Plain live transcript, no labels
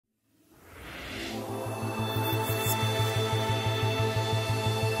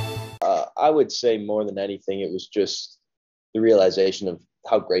I would say more than anything, it was just the realization of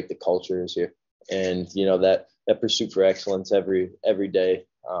how great the culture is here, and that pursuit for excellence every day,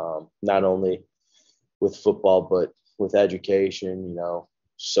 not only with football but with education,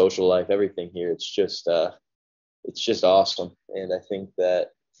 social life, everything here. It's just awesome, and I think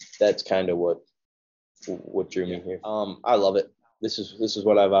that's kind of what drew me here. I love it. This is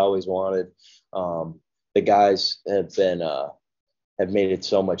what I've always wanted. The guys have made it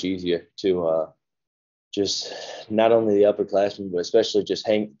so much easier to just not only the upperclassmen, but especially just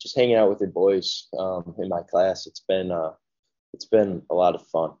hanging out with the boys in my class. It's been a lot of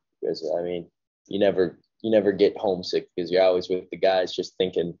fun because I mean you never get homesick because you're always with the guys, just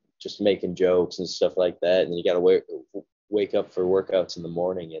making jokes and stuff like that, and you got to wake up for workouts in the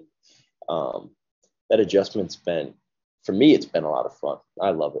morning, and that adjustment's been, for me, it's been a lot of fun.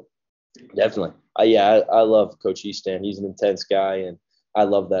 I love it. Definitely. I love Coach Hiestand. He's an intense guy, and I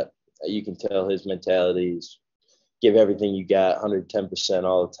love that. You can tell his mentality is give everything you got, 110%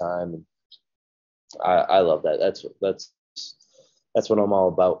 all the time, and I love that. That's what I'm all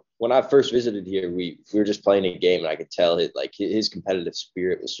about. When I first visited here, we were just playing a game, and I could tell it, like, his competitive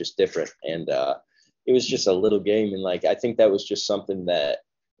spirit was just different, and it was just a little game, and like I think that was just something that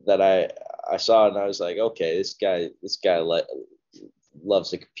I saw, and I was like, okay, this guy loves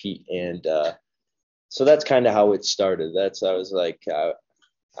to compete, and so that's kind of how it started. I was like,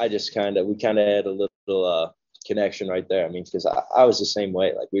 we kind of had a little connection right there. I mean, because I was the same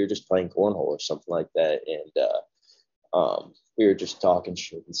way. Like, we were just playing cornhole or something like that, and we were just talking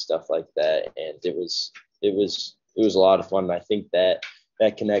shit and stuff like that, and it was a lot of fun. And I think that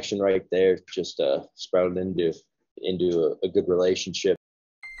connection right there just sprouted into a good relationship.